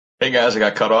Hey guys, I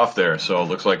got cut off there, so it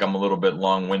looks like I'm a little bit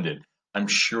long-winded. I'm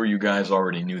sure you guys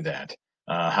already knew that.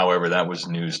 However, that was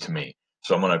news to me.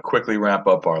 So I'm going to quickly wrap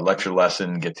up our lecture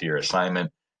lesson, get to your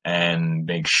assignment, and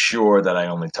make sure that I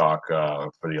only talk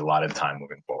for the allotted time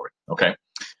moving forward. Okay?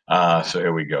 So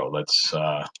here we go. Let's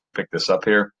pick this up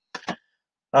here.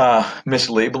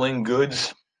 Mislabeling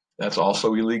goods, that's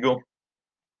also illegal.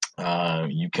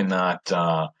 You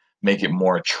cannot make it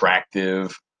more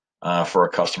attractive for a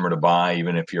customer to buy,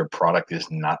 even if your product is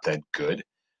not that good.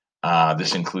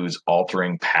 This includes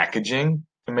altering packaging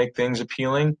to make things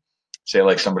appealing. Say,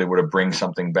 like somebody were to bring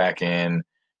something back in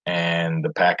and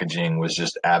the packaging was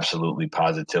just absolutely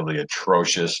positively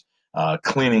atrocious.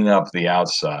 Cleaning up the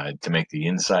outside to make the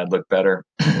inside look better,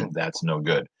 that's no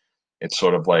good. It's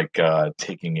sort of like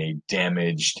taking a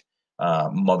damaged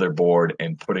motherboard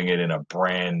and putting it in a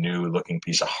brand new looking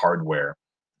piece of hardware.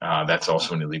 That's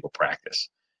also an illegal practice.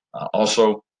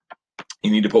 Also,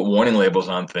 you need to put warning labels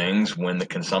on things when the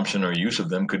consumption or use of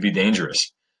them could be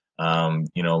dangerous. Ingesting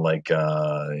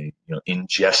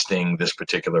this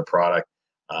particular product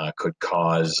could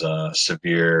cause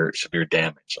severe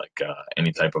damage, like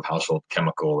any type of household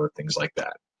chemical or things like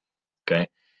that. Okay,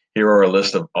 here are a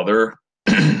list of other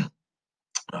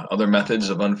methods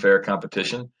of unfair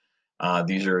competition.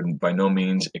 These are by no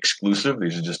means exclusive.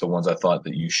 These are just the ones I thought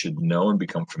that you should know and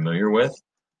become familiar with.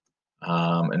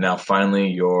 And now finally,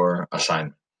 your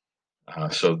assignment.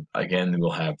 So again,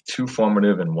 we'll have two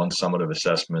formative and one summative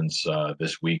assessments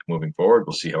this week moving forward.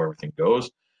 We'll see how everything goes.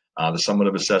 The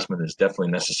summative assessment is definitely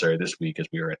necessary this week as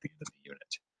we are at the end of the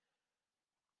unit.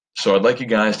 So I'd like you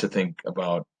guys to think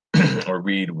about or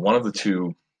read one of the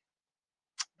two.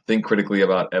 Think critically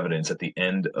about evidence at the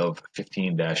end of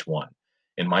 15-1.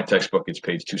 In my textbook, it's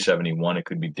page 271. It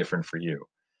could be different for you.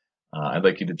 I'd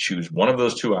like you to choose one of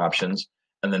those two options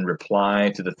and then reply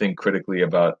to the Think Critically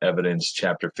About Evidence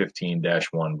Chapter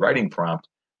 15-1 writing prompt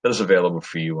that is available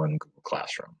for you on Google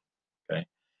Classroom. Okay,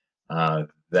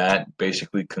 that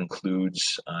basically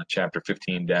concludes Chapter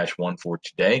 15-1 for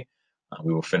today.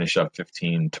 We will finish up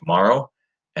 15 tomorrow,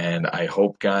 and I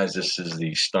hope, guys, this is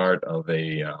the start of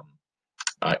a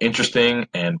interesting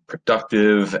and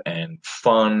productive and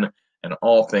fun and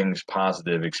all things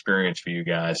positive experience for you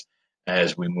guys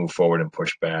as we move forward and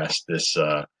push past this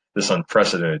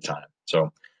unprecedented time.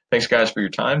 So thanks guys for your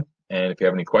time. And if you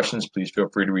have any questions, please feel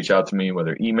free to reach out to me,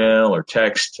 whether email or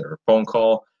text or phone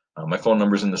call. My phone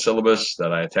number is in the syllabus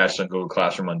that I attached on Google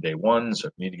Classroom on day one. So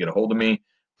if you need to get a hold of me,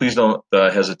 please don't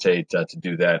hesitate to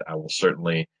do that. I will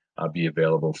certainly be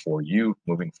available for you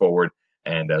moving forward.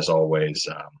 And as always,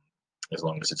 as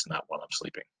long as it's not while I'm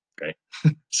sleeping. Okay.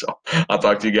 So I'll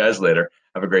talk to you guys later.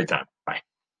 Have a great time.